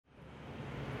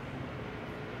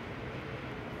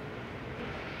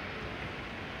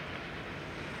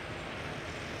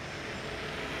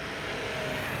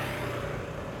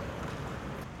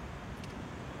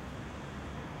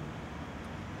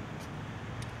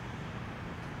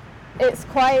It's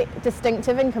quite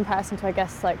distinctive in comparison to, I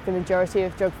guess, like the majority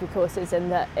of geography courses in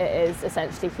that it is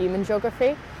essentially human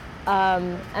geography.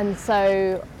 And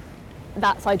so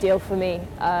that's ideal for me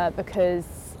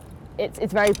because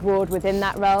it's very broad within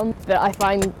that realm. But I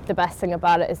find the best thing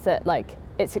about it is that like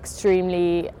it's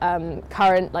extremely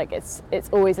current. Like it's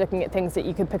always looking at things that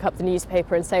you could pick up the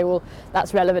newspaper and say, well,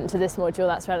 that's relevant to this module,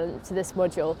 that's relevant to this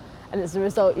module. And as a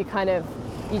result, you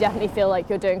definitely feel like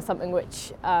you're doing something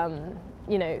which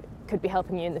could be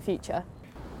helping you in the future.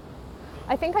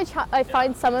 I think I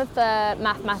find some of the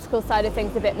mathematical side of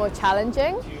things a bit more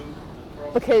challenging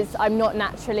because I'm not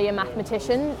naturally a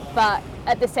mathematician, but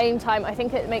at the same time I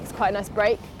think it makes quite a nice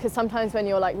break, because sometimes when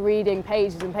you're like reading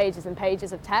pages and pages and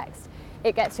pages of text,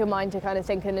 it gets your mind to kind of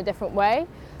think in a different way.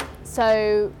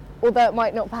 So although it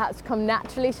might not perhaps come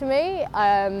naturally to me,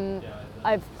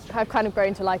 I've kind of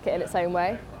grown to like it in its own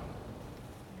way.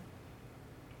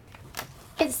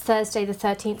 It's Thursday the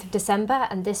 13th of December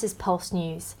and this is Pulse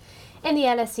News. In the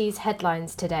LSE's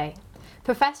headlines today,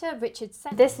 Professor Richard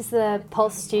This is the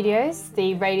Pulse Studios,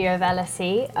 the radio of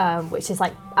LSE, which is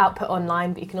like output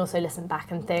online, but you can also listen back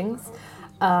and things.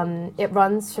 It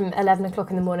runs from 11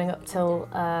 o'clock in the morning up till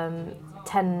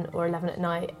 10 or 11 at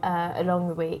night along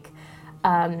the week.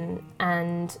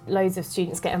 And loads of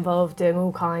students get involved doing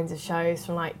all kinds of shows,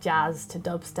 from like jazz to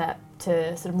dubstep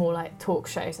to sort of more like talk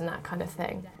shows and that kind of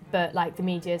thing. But like the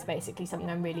media is basically something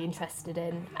I'm really interested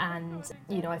in, and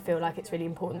I feel like it's really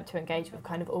important to engage with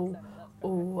kind of all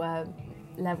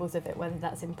levels of it, whether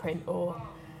that's in print or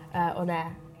on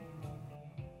air.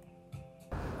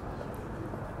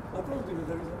 I told you that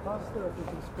there is a pastor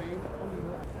in Spain.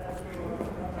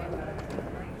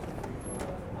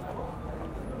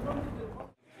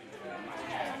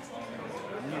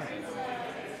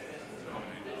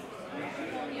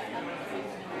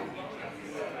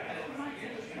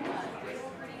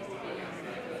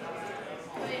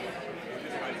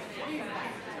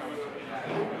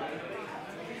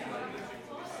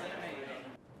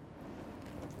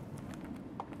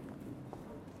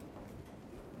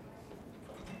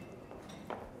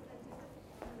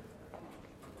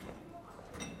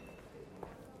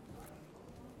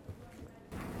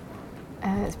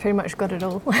 It's pretty much got it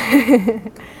all.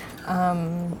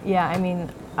 I mean,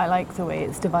 I like the way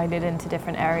it's divided into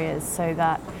different areas, so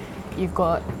that you've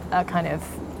got a kind of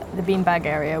the beanbag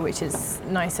area, which is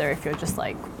nicer if you're just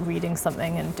like reading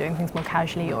something and doing things more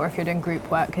casually, or if you're doing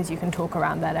group work, because you can talk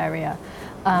around that area.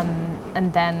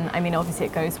 And then, I mean, obviously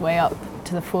it goes way up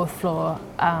to the 4th floor,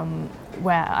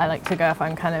 where I like to go if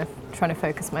I'm kind of trying to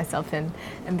focus myself in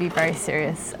and be very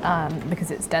serious,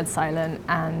 because it's dead silent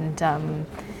and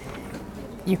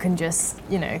you can just,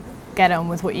 get on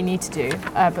with what you need to do.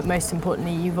 But most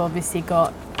importantly, you've obviously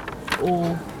got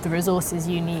all the resources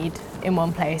you need in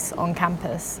one place on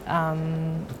campus.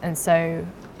 And so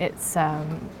it's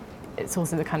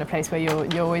also the kind of place where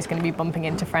you're always going to be bumping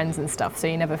into friends and stuff, so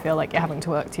you never feel like you're having to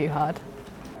work too hard.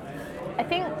 I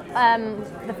think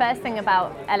the first thing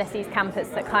about LSE's campus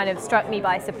that kind of struck me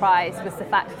by surprise was the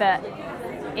fact that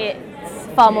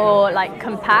it's far more like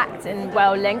compact and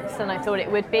well linked than I thought it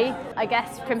would be. I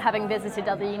guess from having visited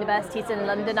other universities in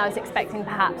London, I was expecting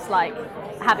perhaps like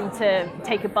having to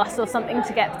take a bus or something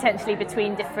to get potentially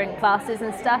between different classes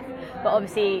and stuff, but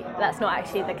obviously that's not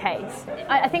actually the case.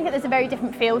 I think that there's a very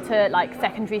different feel to like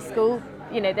secondary school.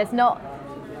 There's not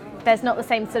the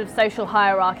same sort of social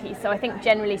hierarchy, so I think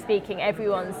generally speaking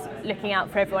everyone's looking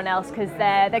out for everyone else because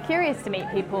they're curious to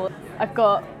meet people. I've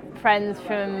got friends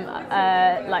from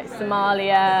like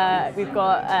Somalia, we've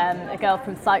got a girl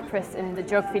from Cyprus in the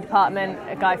geography department,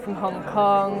 a guy from Hong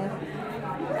Kong.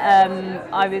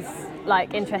 I was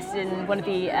like interested in one of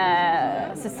the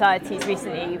societies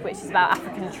recently which is about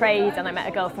African trade, and I met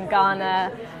a girl from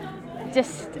Ghana.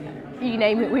 Just you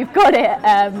name it, we've got it,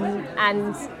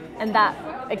 and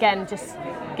that again just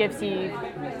gives you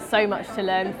so much to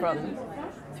learn from.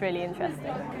 It's really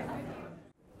interesting.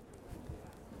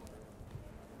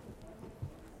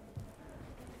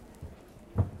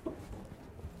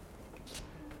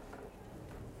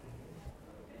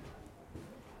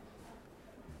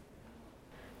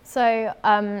 So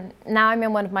now I'm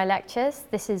in one of my lectures.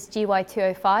 This is GY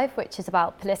 205, which is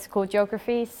about political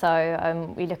geography.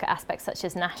 So we look at aspects such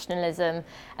as nationalism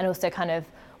and also kind of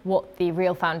what the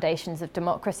real foundations of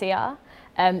democracy are.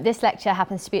 This lecture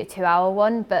happens to be a 2-hour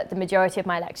one, but the majority of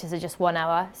my lectures are just 1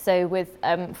 hour. So with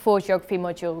 4 geography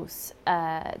modules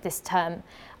this term,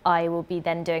 I will be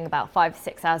then doing about 5 to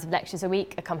 6 hours of lectures a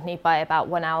week, accompanied by about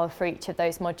 1 hour for each of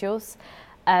those modules.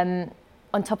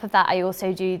 On top of that, I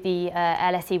also do the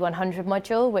LSE 100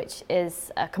 module, which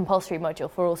is a compulsory module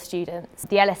for all students.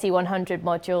 The LSE 100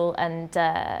 module and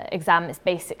exam is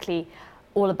basically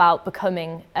all about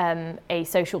becoming a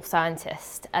social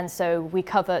scientist. And so we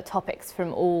cover topics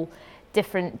from all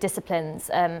different disciplines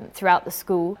throughout the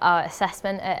school. Our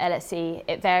assessment at LSE,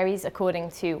 it varies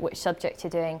according to which subject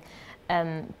you're doing,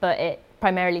 but it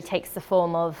primarily takes the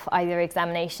form of either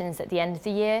examinations at the end of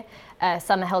the year,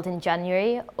 some are held in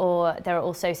January, or there are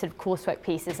also sort of coursework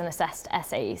pieces and assessed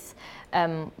essays,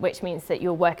 which means that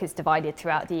your work is divided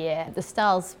throughout the year. The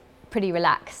style's pretty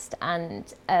relaxed,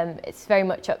 and it's very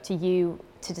much up to you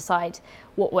to decide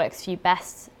what works for you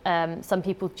best. Some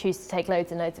people choose to take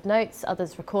loads and loads of notes,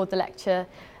 others record the lecture,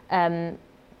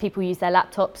 people use their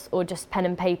laptops or just pen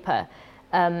and paper.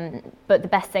 But the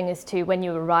best thing is to, when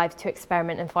you arrive, to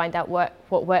experiment and find out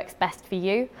what works best for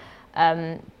you.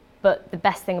 But the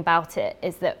best thing about it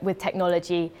is that with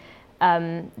technology,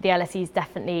 the LSE is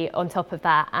definitely on top of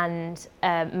that, and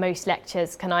most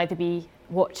lectures can either be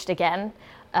watched again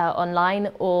online,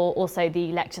 or also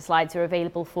the lecture slides are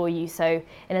available for you. So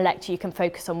in a lecture you can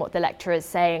focus on what the lecturer is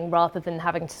saying rather than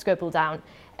having to scribble down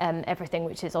everything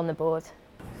which is on the board.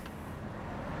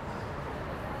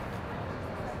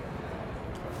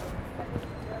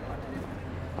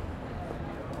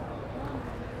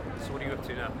 So what are you up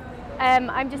to now?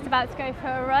 I'm just about to go for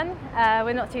a run.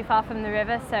 We're not too far from the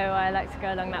river, so I like to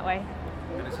go along that way.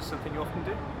 And is this something you often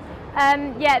do?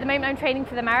 Yeah, at the moment I'm training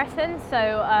for the marathon, so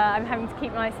I'm having to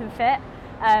keep nice and fit.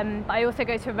 But I also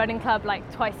go to a running club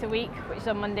like twice a week, which is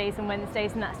on Mondays and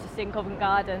Wednesdays, and that's just in Covent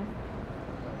Garden.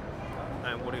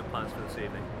 And what are your plans for this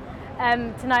evening?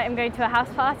 Tonight I'm going to a house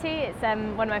party. It's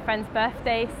one of my friend's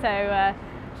birthday, so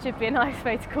should be a nice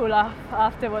way to cool off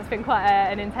after what's been quite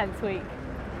an intense week.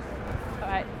 All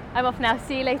right, I'm off now.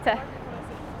 See you later.